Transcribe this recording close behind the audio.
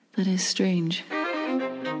That is strange.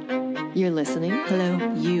 You're listening.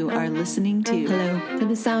 Hello. You are listening to. Hello. To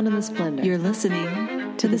the Sound and the Splendor. You're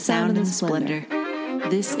listening to the Sound and the Splendor.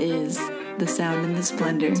 This is the Sound and the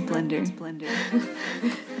Splendor. Splendor.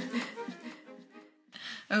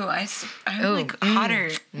 Oh, I'm like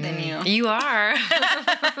hotter than you. You are.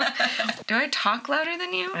 Do I talk louder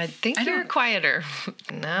than you? I think you're quieter.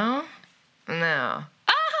 No. Ah!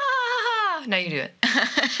 Now you do it.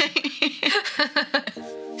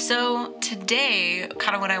 So today,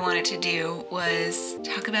 kind of what I wanted to do was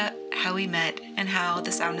talk about how we met and how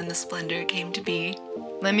the Sound and the Splendor came to be.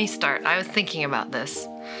 Let me start. I was thinking about this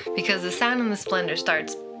because the Sound and the Splendor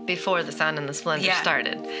starts before the Sound and the Splendor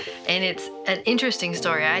started. And it's an interesting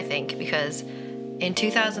story, I think, because in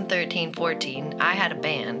 2013-14, I had a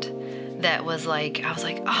band that was like, I was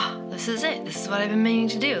like, oh, this is it. This is what I've been meaning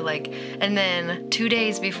to do. Like, and then 2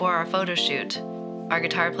 days before our photo shoot, our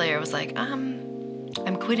guitar player was like, I'm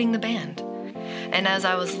quitting the band. And as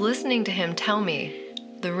I was listening to him tell me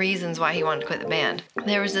the reasons why he wanted to quit the band,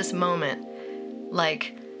 there was this moment,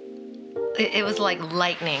 like, it was like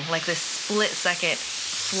lightning, like this split-second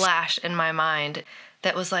flash in my mind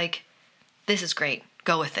that was like, this is great.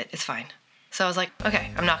 Go with it. It's fine. So I was like,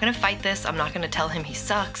 okay, I'm not going to fight this. I'm not going to tell him he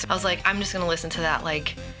sucks. I was like, I'm just going to listen to that,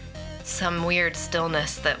 like, some weird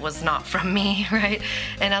stillness that was not from me, right?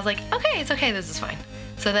 And I was like, okay, it's okay. This is fine.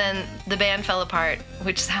 So then the band fell apart,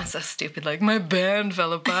 which sounds so stupid, like, my band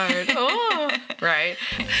fell apart. Oh, right?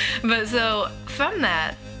 But so from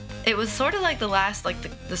that, it was sort of like the last, like,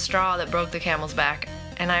 the straw that broke the camel's back.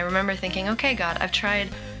 And I remember thinking, okay, God, I've tried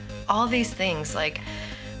all these things. Like,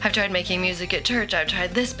 I've tried making music at church. I've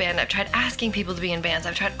tried this band. I've tried asking people to be in bands.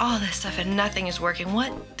 I've tried all this stuff and nothing is working.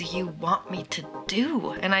 What do you want me to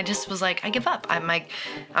do? And I just was like, I give up.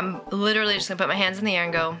 I'm literally just gonna put my hands in the air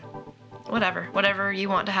and go, whatever you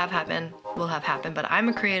want to have happen will have happen. But I'm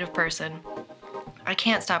a creative person. I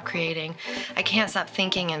can't stop creating. I can't stop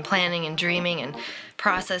thinking and planning and dreaming and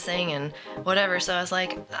processing and whatever. So I was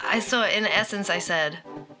like, so in essence, I said,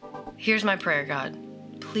 here's my prayer, God.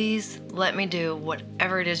 Please let me do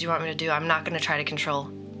whatever it is you want me to do. I'm not going to try to control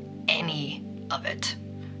any of it.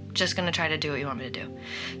 Just going to try to do what you want me to do.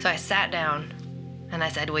 So I sat down and I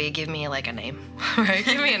said, will you give me like a name? Right?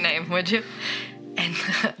 Give me a name, would you? And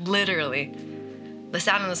literally, the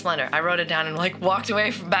Sound and the Splendor. I wrote it down and like walked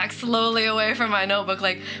back slowly away from my notebook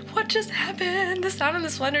like, what just happened? The Sound and the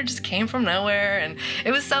Splendor just came from nowhere. And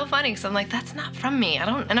it was so funny because I'm like, that's not from me. And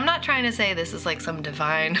I'm not trying to say this is like some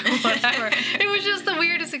divine whatever. It was just the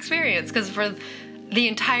weirdest experience because for the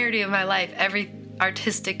entirety of my life, every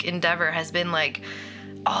artistic endeavor has been like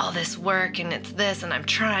all this work and it's this and I'm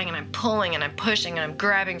trying and I'm pulling and I'm pushing and I'm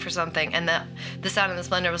grabbing for something. And the Sound and the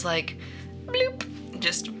Splendor was like, bloop.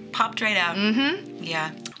 Just popped right out. Mm-hmm. Yeah.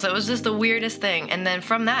 So it was just the weirdest thing. And then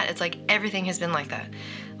from that, it's like everything has been like that.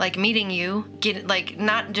 Like meeting you,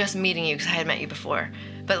 not just meeting you because I had met you before,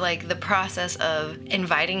 but like the process of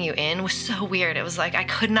inviting you in was so weird. It was like I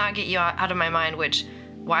could not get you out of my mind, which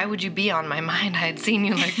why would you be on my mind? I had seen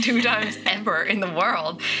you like 2 times ever in the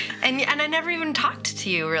world. And I never even talked to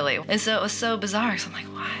you really. And so it was so bizarre. So I'm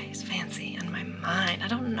like, why is Fancy on my mind? I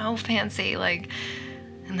don't know Fancy. Like,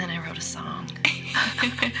 and then I wrote a song.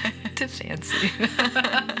 To Fancy.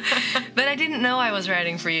 But I didn't know I was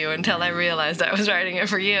writing for you until I realized I was writing it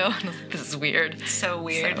for you. And I was like, this is weird. It's so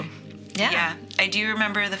weird. So, yeah. I do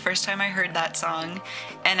remember the first time I heard that song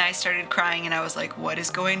and I started crying and I was like, what is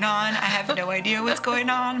going on? I have no idea what's going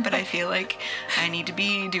on, but I feel like I need to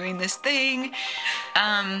be doing this thing.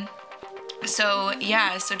 So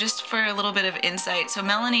just for a little bit of insight. So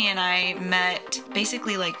Melanie and I met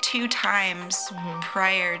basically like 2 times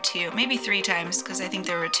prior to, maybe 3 times, because I think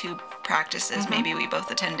there were 2 practices maybe we both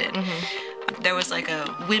attended. There was like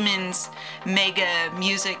a women's mega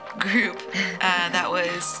music group that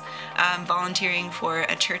was volunteering for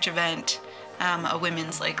a church event, a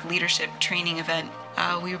women's like leadership training event.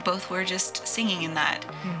 We both were just singing in that.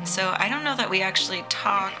 So I don't know that we actually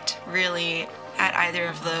talked really at either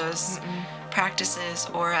of those practices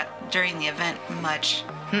or during the event much.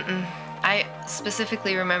 I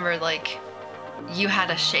specifically remember like you had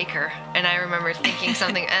a shaker and I remember thinking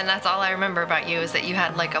something and that's all I remember about you is that you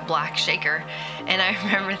had like a black shaker and I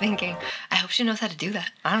remember thinking, I hope she knows how to do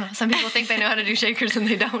that. I don't know. Some people think they know how to do shakers and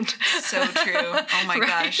they don't. So true. Oh my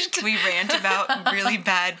gosh. We rant about really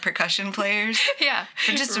bad percussion players. Yeah.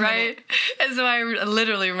 For just a minute. And so I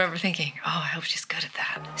literally remember thinking, oh, I hope she's good at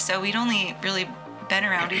that. So we'd only really been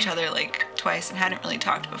around each other like twice and hadn't really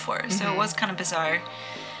talked before. So it was kind of bizarre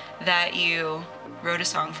that you wrote a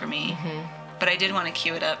song for me. But I did want to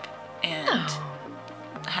cue it up and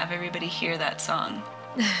have everybody hear that song.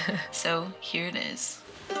 So here it is.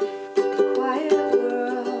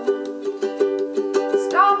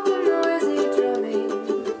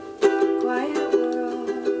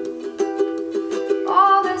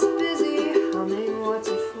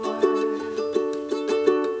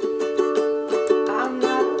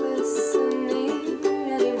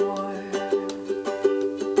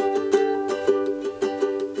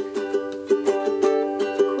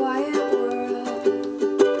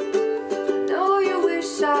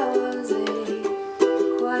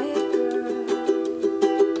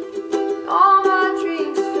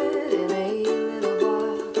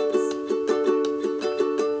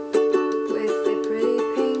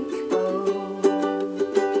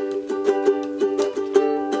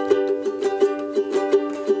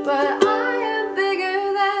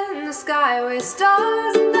 sky with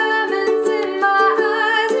stars and diamonds in my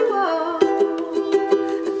eyes, and whoa,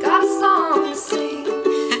 I got a song to sing.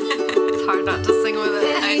 It's hard not to sing with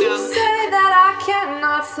it. And you say that I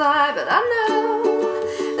cannot fly, but I know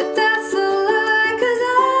that that's a lie, 'cause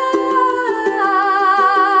I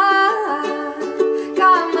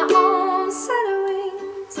got my own set of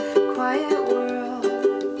wings. Quiet world,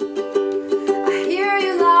 I hear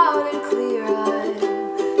you loud and clear. I'm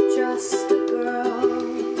just a girl,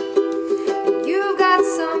 and you've got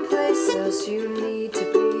someplace else you need to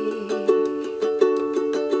be,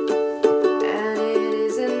 and it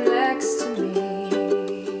isn't next to me.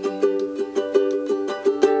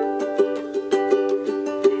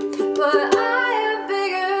 But I am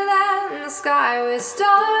bigger than the sky with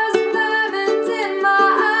stars and diamonds in my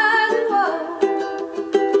eyes, and whoa,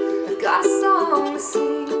 I've got a song to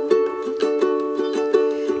sing.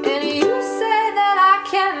 And you say that I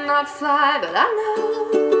cannot fly, but I know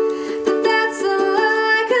that that's a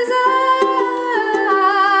lie, 'cause I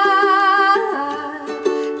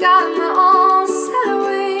got my own set of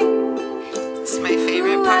wings. It's my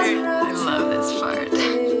favorite part. I love this part.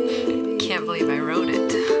 Can't believe I wrote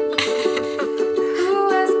it. Who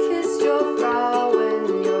has kissed your brow when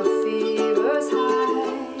your fever's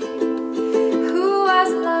high? Who has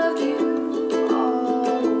loved you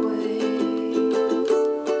always?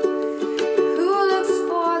 Who looks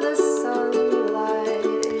for the sunlight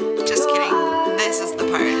in Just your kidding. eyes? This is the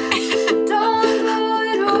part. Don't throw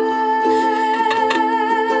it away.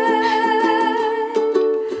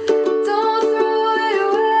 Don't throw it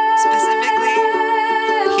away. Specifically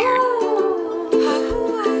here.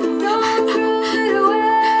 Don't throw it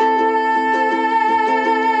away.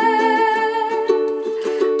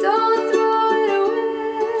 Don't throw it away.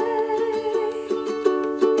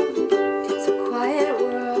 It's a quiet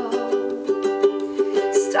world.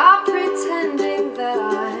 Stop pretending that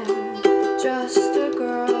I'm just a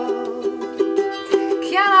girl.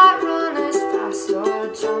 Cannot run as fast or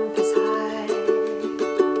jump as high.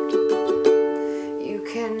 You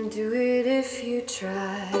can do it if you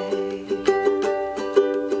try.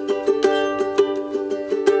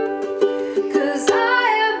 'Cause I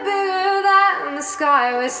am bigger than the sky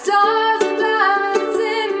with stars and diamonds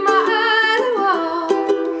in my eyes, and whoa,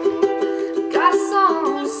 got a song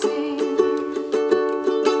to sing.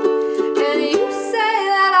 And you say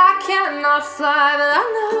that I cannot fly, but I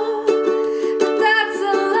know that that's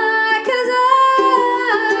a lie, 'cause I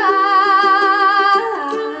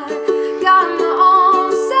got my own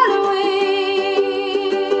set of wings.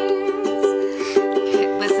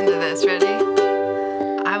 Listen to this, ready?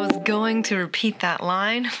 I was going to repeat that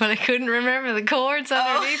line, but I couldn't remember the chords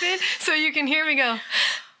underneath it, so you can hear me go,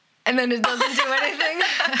 and then it doesn't do anything.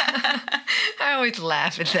 I always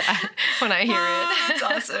laugh at that when I hear it. That's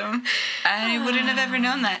awesome. I wouldn't have ever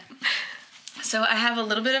known that. So I have a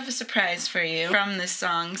little bit of a surprise for you from this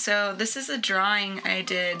song. So this is a drawing I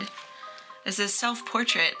did. This is a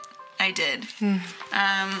self-portrait I did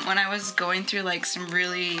when I was going through like some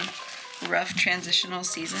really rough transitional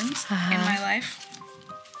seasons in my life.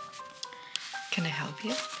 Can I help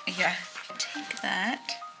you? Yeah. Take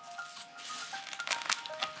that.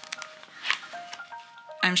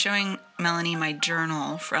 I'm showing Melanie my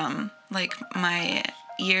journal from like my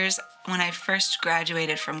years when I first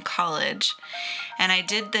graduated from college. And I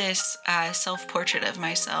did this self-portrait of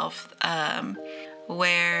myself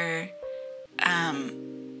where I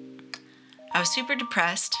was super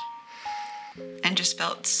depressed and just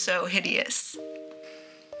felt so hideous.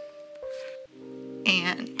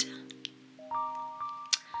 And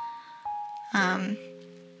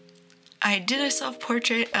I did a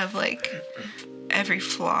self-portrait of like every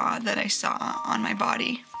flaw that I saw on my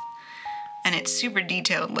body. And it's super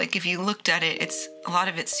detailed. Like if you looked at it, a lot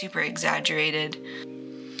of it's super exaggerated.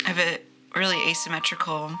 I have a really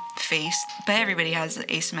asymmetrical face, but everybody has an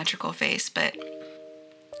asymmetrical face, but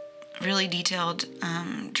really detailed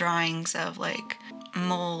drawings of like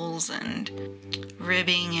moles and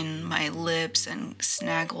ribbing in my lips and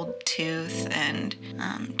snaggled tooth and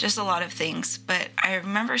just a lot of things. But I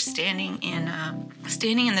remember standing in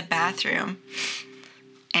the bathroom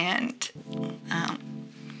and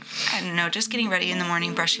I don't know, just getting ready in the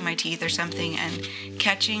morning, brushing my teeth or something, and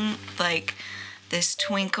catching like this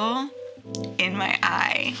twinkle in my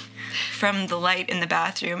eye from the light in the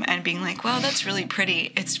bathroom and being like, wow, that's really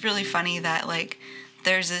pretty. It's really funny that like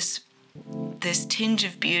there's this tinge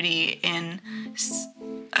of beauty in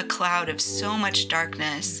a cloud of so much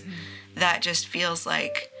darkness that just feels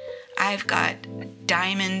like I've got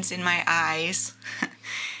diamonds in my eyes.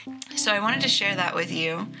 So I wanted to share that with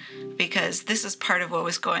you because this is part of what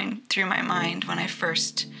was going through my mind when I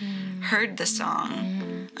first heard the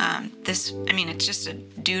song. It's just a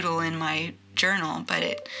doodle in my journal,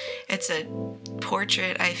 but it's a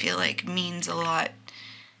portrait I feel like means a lot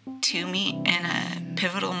to me in a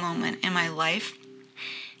pivotal moment in my life.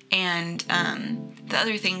 And the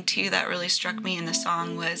other thing too that really struck me in the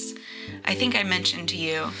song was, I think I mentioned to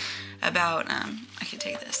you about, I can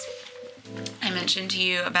take this. I mentioned to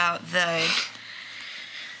you about the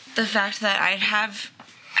fact that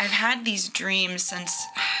I've had these dreams since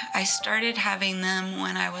I started having them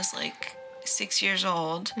when I was like 6 years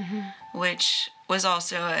old, which was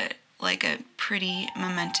also a pretty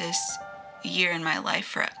momentous year in my life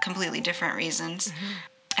for completely different reasons.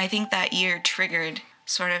 I think that year triggered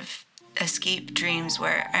sort of escape dreams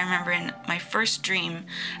where I remember in my first dream,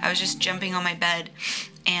 I was just jumping on my bed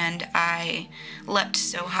and I leapt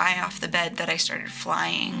so high off the bed that I started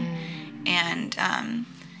flying. And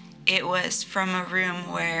it was from a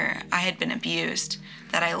room where I had been abused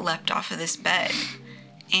that I leapt off of this bed.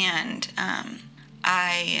 And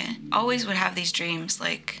I always would have these dreams,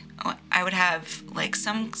 like I would have like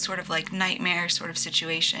some sort of like nightmare sort of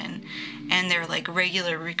situation, and they're like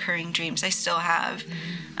regular recurring dreams I still have,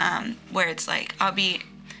 where it's like I'll be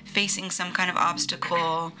facing some kind of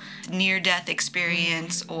obstacle, near-death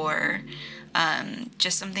experience, or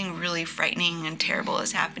just something really frightening and terrible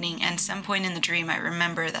is happening. And some point in the dream, I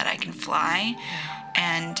remember that I can fly,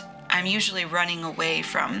 and I'm usually running away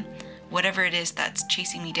from whatever it is that's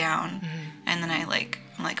chasing me down. And then I'm like,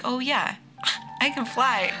 oh yeah, I can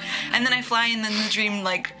fly. And then I fly, and then the dream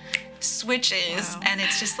like switches, and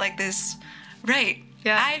it's just like this, right?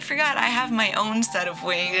 Yeah. I forgot I have my own set of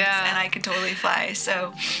wings, and I can totally fly.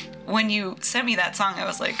 So when you sent me that song, I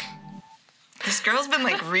was like, this girl's been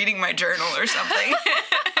like reading my journal or something.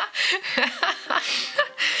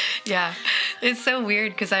 Yeah, it's so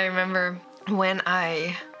weird because I remember when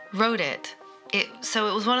I wrote it, it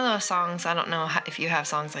was one of those songs, I don't know if you have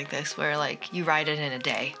songs like this where like you write it in a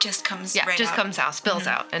day. Just comes out, spills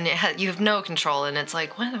out, and you have no control, and it's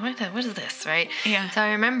like, what is this, right? Yeah. So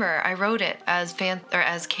I remember I wrote it as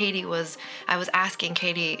Katie was, I was asking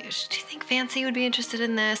Katie, do you think Fancy would be interested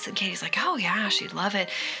in this? And Katie's like, oh yeah, she'd love it.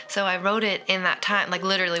 So I wrote it in that time, like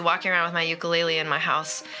literally walking around with my ukulele in my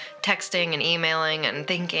house, texting and emailing and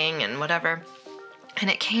thinking and whatever. And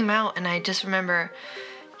it came out, and I just remember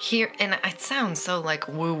and it sounds so like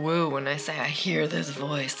woo-woo when I say I hear this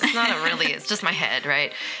voice. It's not really, it's just my head,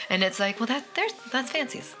 right? And it's like, well, that's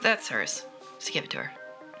Fancy's. That's hers. Just give it to her.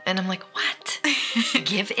 And I'm like, what?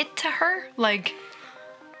 Give it to her? Like,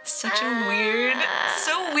 such a weird,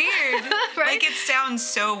 so weird. Right? Like, it sounds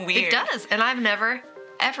so weird. It does. And I've never,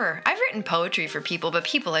 ever, I've written poetry for people, but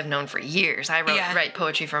people I've known for years. I write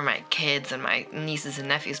poetry for my kids and my nieces and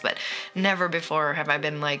nephews, but never before have I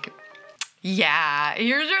been like, yeah,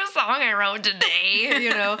 here's your song I wrote today, you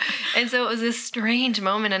know? And so it was this strange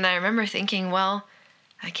moment, and I remember thinking, well,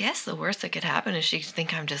 I guess the worst that could happen is she could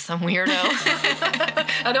think I'm just some weirdo.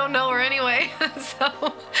 I don't know her anyway.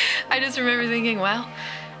 So I just remember thinking, well,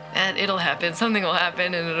 and it'll happen. Something will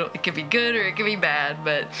happen, and it could be good or it could be bad.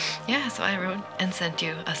 But yeah, so I wrote and sent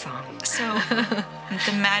you a song. So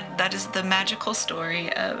that is the magical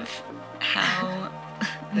story of how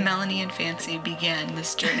Melanie and Fancy began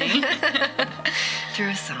this journey. Through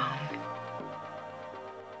a song.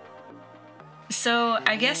 So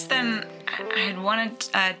I guess then I had wanted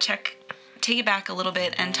to take it back a little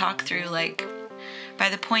bit and talk through, like, by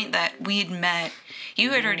the point that we'd met,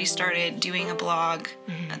 you had already started doing a blog,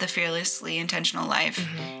 The Fearlessly Intentional Life,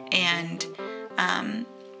 and I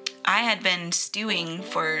had been stewing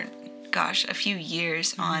for a few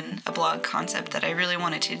years on a blog concept that I really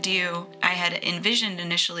wanted to do. I had envisioned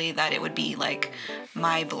initially that it would be like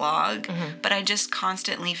my blog, but I just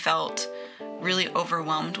constantly felt really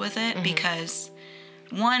overwhelmed with it because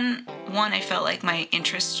one, I felt like my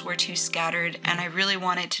interests were too scattered, and I really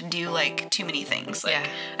wanted to do like too many things. Like, I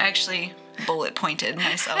actually bullet pointed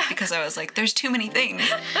myself because I was like, there's too many things.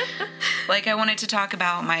 Like, I wanted to talk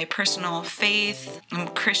about my personal faith. I'm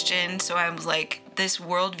Christian, so I was like, this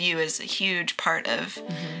worldview is a huge part of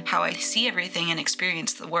how I see everything and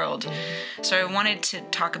experience the world. So I wanted to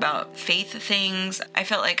talk about faith things. I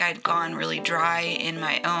felt like I'd gone really dry in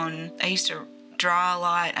my own. I used to draw a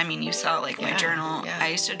lot. I mean, you saw like my journal. I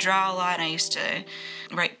used to draw a lot, and I used to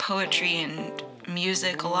write poetry and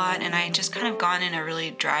music a lot, and I had just kind of gone in a really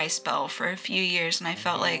dry spell for a few years, and I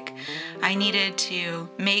felt like I needed to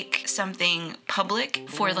make something public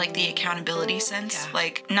for like the accountability sense.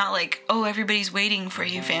 Like, not like, oh, everybody's waiting for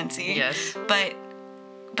you, Fancy. Yes. But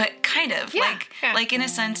kind of. Yeah, Like in a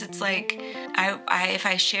sense, it's like I if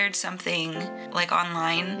I shared something like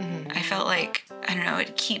online, I felt like, I don't know,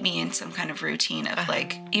 it'd keep me in some kind of routine of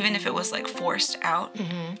like, even if it was like forced out,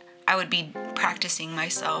 I would be practicing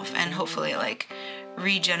myself and hopefully like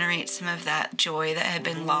regenerate some of that joy that had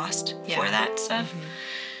been lost for that stuff.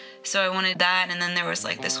 So I wanted that. And then there was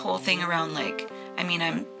like this whole thing around like, I mean,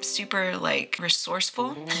 I'm super like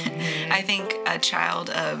resourceful. I think a child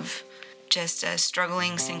of just a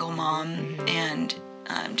struggling single mom and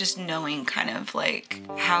just knowing kind of like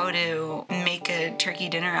how to make a turkey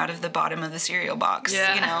dinner out of the bottom of the cereal box,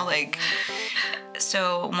 you know, like,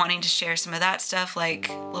 so wanting to share some of that stuff, like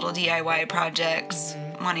little DIY projects,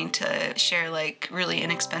 wanting to share like really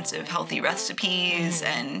inexpensive, healthy recipes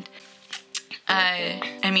and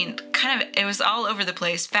I mean, kind of, it was all over the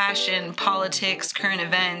place. Fashion, politics, current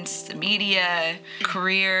events, the media,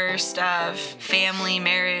 career stuff, family,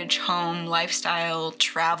 marriage, home, lifestyle,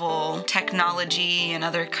 travel, technology, and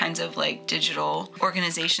other kinds of like digital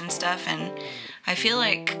organization stuff. And I feel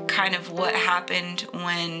like kind of what happened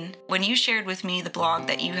when you shared with me the blog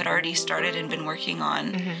that you had already started and been working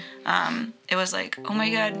on, it was like, oh my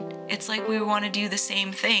God, it's like we want to do the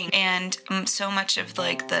same thing. And so much of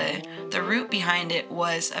like the root behind it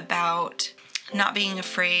was about not being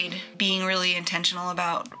afraid, being really intentional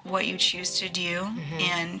about what you choose to do.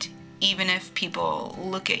 And even if people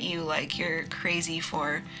look at you like you're crazy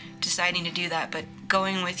for deciding to do that, but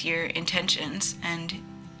going with your intentions and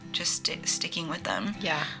just sticking with them.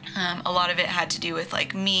 Yeah. A lot of it had to do with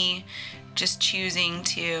like me just choosing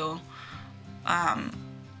to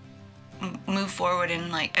move forward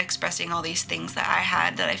and like expressing all these things that I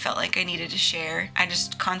had that I felt like I needed to share. I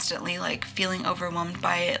just constantly like feeling overwhelmed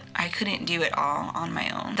by it. I couldn't do it all on my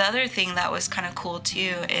own. The other thing that was kind of cool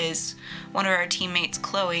too is one of our teammates,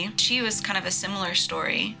 Chloe, she was kind of a similar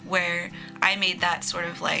story where I made that sort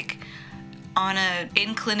of like on a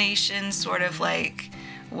inclination, sort of like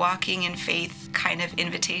walking in faith kind of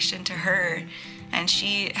invitation to her. And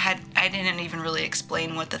I didn't even really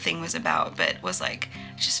explain what the thing was about, but was like,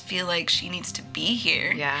 I just feel like she needs to be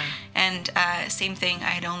here. Yeah. And same thing,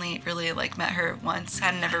 I had only really like met her once,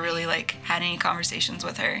 had never really like had any conversations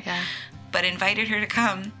with her. Yeah. But invited her to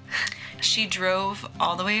come. She drove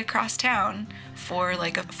all the way across town for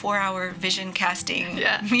like a 4-hour vision casting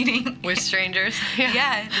meeting. With strangers.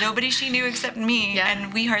 Yeah, nobody she knew except me,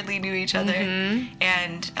 and we hardly knew each other.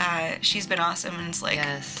 And she's been awesome and is like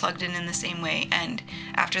plugged in the same way. And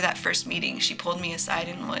after that first meeting, she pulled me aside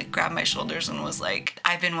and like grabbed my shoulders and was like,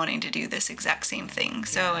 I've been wanting to do this exact same thing.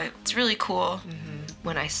 So it's really cool.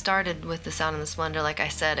 When I started with The Sound and The Splendor, like I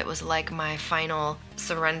said, it was like my final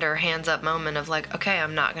surrender, hands up moment of like, okay,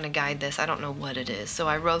 I'm not going to guide this. I don't know what it is. So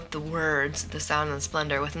I wrote the words, The Sound and The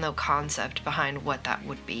Splendor, with no concept behind what that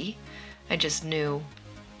would be. I just knew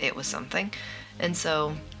it was something. And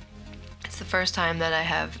so it's the first time that I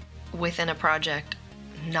have, within a project,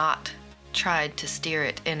 not tried to steer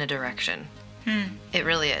it in a direction. It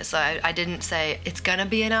really is. So I didn't say, it's gonna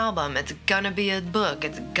be an album, it's gonna be a book,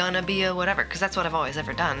 it's gonna be a whatever, because that's what I've always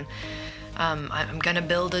ever done. I'm gonna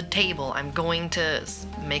build a table, I'm going to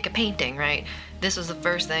make a painting, right? This was the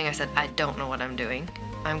first thing I said, I don't know what I'm doing.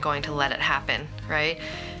 I'm going to let it happen, right?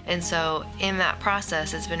 And so in that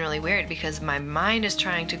process, it's been really weird because my mind is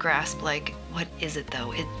trying to grasp, like, what is it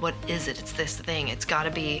though? What is it? It's this thing. It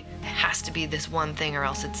has to be this one thing or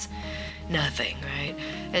else it's nothing, right?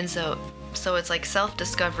 And so it's like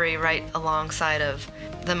self-discovery right alongside of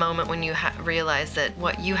the moment when you realize that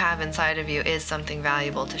what you have inside of you is something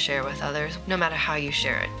valuable to share with others, no matter how you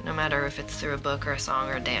share it, no matter if it's through a book or a song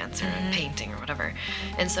or a dance or a painting or whatever.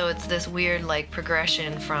 And so it's this weird like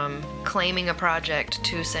progression from claiming a project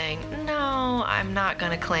to saying, no, I'm not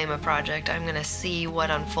going to claim a project. I'm going to see what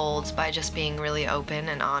unfolds by just being really open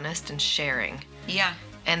and honest and sharing. Yeah.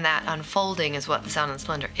 And that unfolding is what The Sound and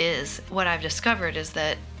Splendor is. What I've discovered is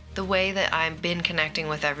that the way that I've been connecting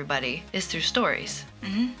with everybody is through stories.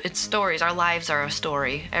 It's stories. Our lives are a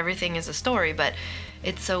story. Everything is a story, but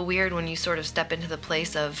it's so weird when you sort of step into the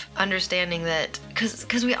place of understanding that,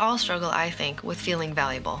 because we all struggle, I think, with feeling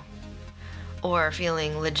valuable or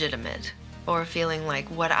feeling legitimate or feeling like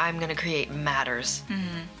what I'm going to create matters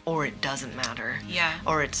or it doesn't matter. Yeah.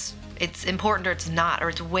 Or it's important or it's not, or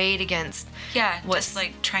it's weighed against. Yeah, just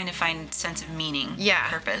like trying to find sense of meaning,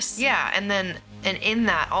 purpose. Yeah, and in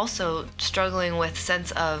that also struggling with sense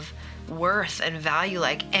of worth and value,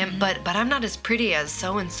 like, but I'm not as pretty as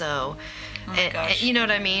so and so. Gosh. You know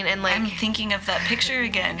what I mean? And like, I'm thinking of that picture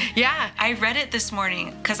again. Yeah. I read it this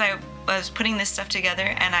morning because I was putting this stuff together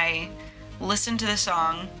and I listened to the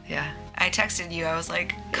song. Yeah. I texted you. I was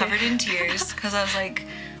like covered in tears because I was like,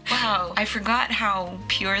 wow, I forgot how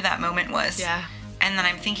pure that moment was. Yeah. And then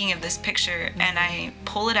I'm thinking of this picture and I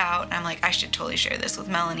pull it out and I'm like, I should totally share this with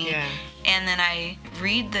Melanie. Yeah. And then I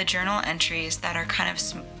read the journal entries that are kind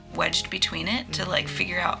of wedged between it to like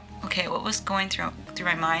figure out, okay, what was going through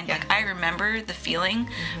my mind? Yeah. Like I remember the feeling,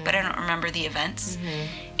 but I don't remember the events.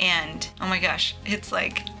 And oh my gosh, it's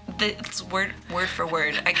like it's word for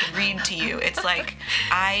word. I could read to you. It's like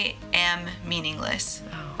I am meaningless.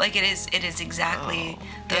 Like it is exactly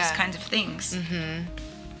those kinds of things.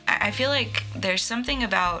 I feel like there's something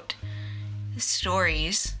about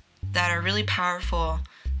stories that are really powerful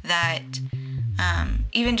that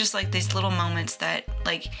even just like these little moments that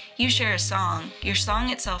like you share a song, your song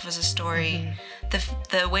itself is a story.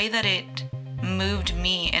 The way that it moved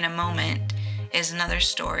me in a moment is another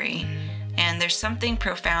story. And there's something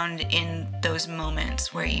profound in those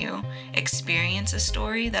moments where you experience a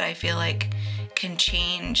story that I feel like can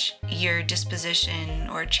change your disposition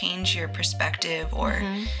or change your perspective or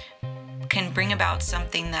can bring about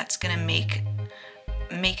something that's going to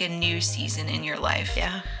make a new season in your life.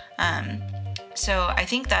 Yeah. So I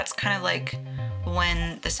think that's kind of like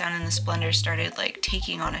when the Sound and the Splendor started like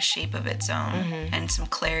taking on a shape of its own and some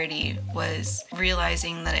clarity, was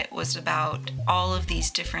realizing that it was about all of these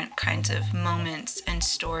different kinds of moments and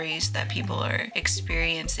stories that people are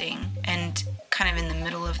experiencing. And kind of in the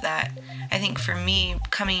middle of that, I think for me,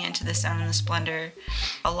 coming into the Sound and the Splendor,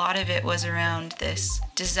 a lot of it was around this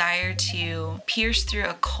desire to pierce through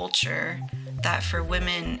a culture that for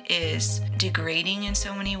women is degrading in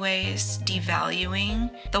so many ways, devaluing.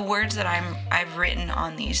 The words that I've written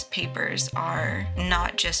on these papers are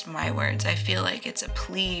not just my words. I feel like it's a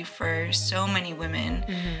plea for so many women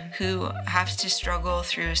who have to struggle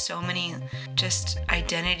through so many just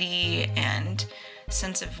identity and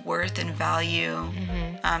sense of worth and value.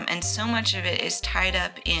 And so much of it is tied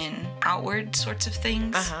up in outward sorts of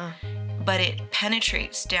things, but it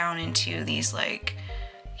penetrates down into these like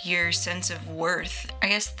your sense of worth. I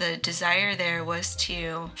guess the desire there was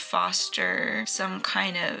to foster some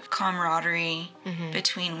kind of camaraderie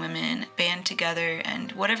between women, band together,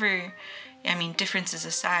 and whatever, I mean, differences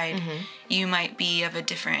aside, you might be of a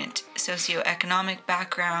different socioeconomic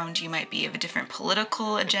background, you might be of a different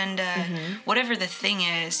political agenda, whatever the thing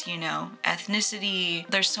is, you know, ethnicity,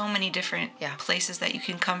 there's so many different places that you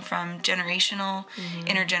can come from, generational,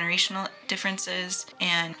 intergenerational differences,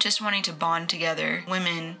 and just wanting to bond together,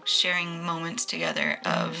 women sharing moments together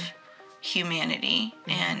of humanity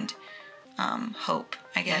and hope,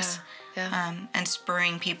 I guess. And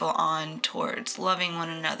spurring people on towards loving one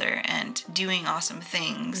another and doing awesome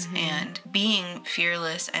things and being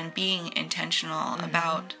fearless and being intentional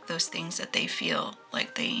about those things that they feel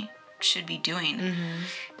like they should be doing.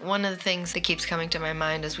 One of the things that keeps coming to my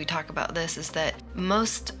mind as we talk about this is that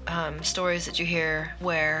most stories that you hear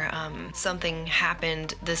where something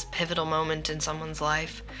happened, this pivotal moment in someone's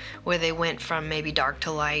life where they went from maybe dark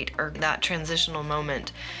to light, or that transitional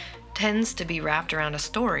moment, tends to be wrapped around a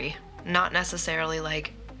story. Not necessarily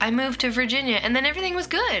like, I moved to Virginia and then everything was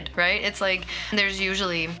good, right? It's like there's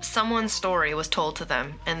usually someone's story was told to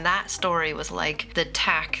them, and that story was like the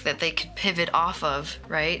tack that they could pivot off of,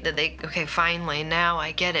 right? That they, okay, finally, now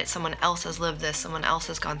I get it. Someone else has lived this, someone else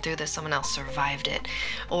has gone through this, someone else survived it.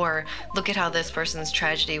 Or look at how this person's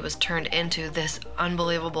tragedy was turned into this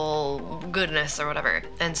unbelievable goodness or whatever.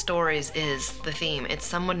 And stories is the theme. It's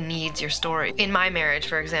someone needs your story. In my marriage,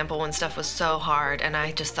 for example, when stuff was so hard and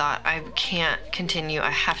I just thought, I can't continue, I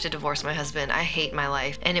have to divorce my husband, I hate my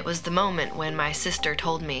life. And it was the moment when my sister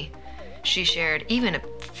told me, she shared even a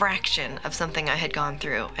fraction of something I had gone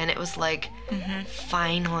through, and it was like,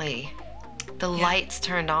 finally, the lights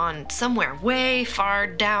turned on somewhere way far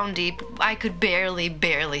down deep. I could barely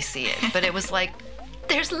see it, but it was like,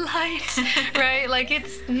 there's light, right? Like,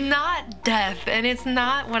 it's not death, and it's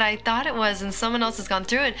not what I thought it was, and someone else has gone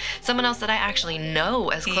through it. Someone else that I actually know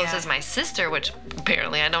as close as my sister, which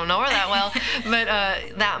apparently I don't know her that well,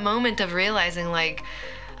 but that moment of realizing, like,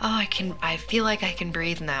 oh, I feel like I can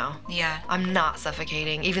breathe now. Yeah. I'm not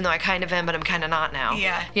suffocating, even though I kind of am, but I'm kind of not now.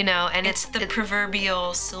 Yeah. You know, and it's the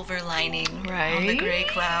proverbial silver lining on the gray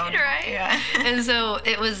cloud. Right. Yeah. And so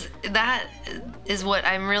that is what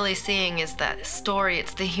I'm really seeing, is that story.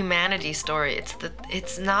 It's the humanity story.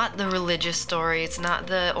 It's not the religious story. It's not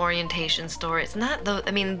the orientation story. It's not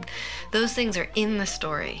those things are in the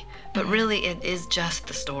story, but really it is just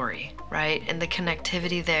the story, right? And the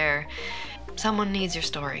connectivity there. Someone needs your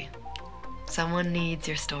story. Someone needs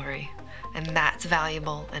your story. And that's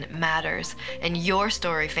valuable, and it matters. And your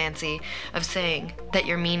story, Fancy, of saying that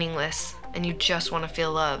you're meaningless and you just want to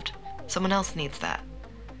feel loved, someone else needs that.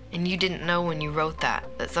 and you didn't know when you wrote that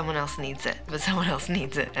someone else needs it, but someone else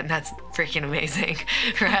needs it, and that's freaking amazing,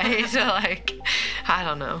 right? So like, I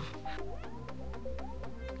don't know.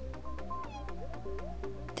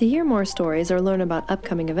 To hear more stories or learn about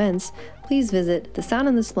upcoming events, please visit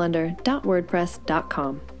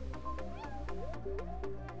thesoundandthesplendor.wordpress.com.